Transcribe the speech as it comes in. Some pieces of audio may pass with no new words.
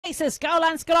Oasis,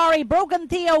 GOWLANE SCOLARI, BROGAN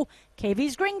THEO,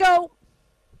 CAVIES GRINGO.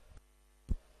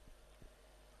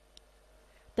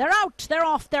 They're out, they're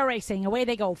off, they're racing. Away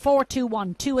they go. 4, 2,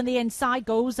 1. 2 on the inside,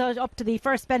 goes up to the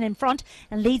first bend in front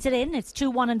and leads it in. It's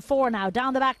 2, 1 and 4 now.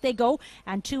 Down the back they go,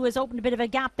 and 2 has opened a bit of a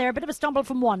gap there. A bit of a stumble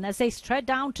from 1 as they tread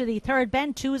down to the third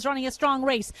bend. 2 is running a strong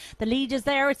race. The lead is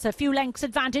there. It's a few lengths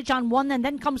advantage on 1, and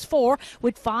then comes 4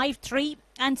 with 5, 3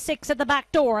 and 6 at the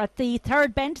back door. At the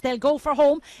third bend they'll go for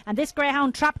home, and this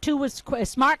Greyhound Trap 2 was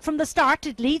smart from the start.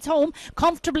 It leads home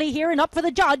comfortably here and up for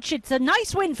the judge. It's a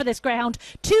nice win for this Greyhound.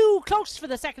 2 close for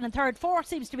the second and third. 4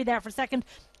 seems to be there for second,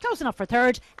 close enough for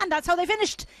third, and that's how they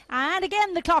finished. And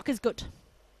again the clock is good.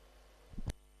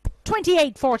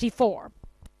 28:44.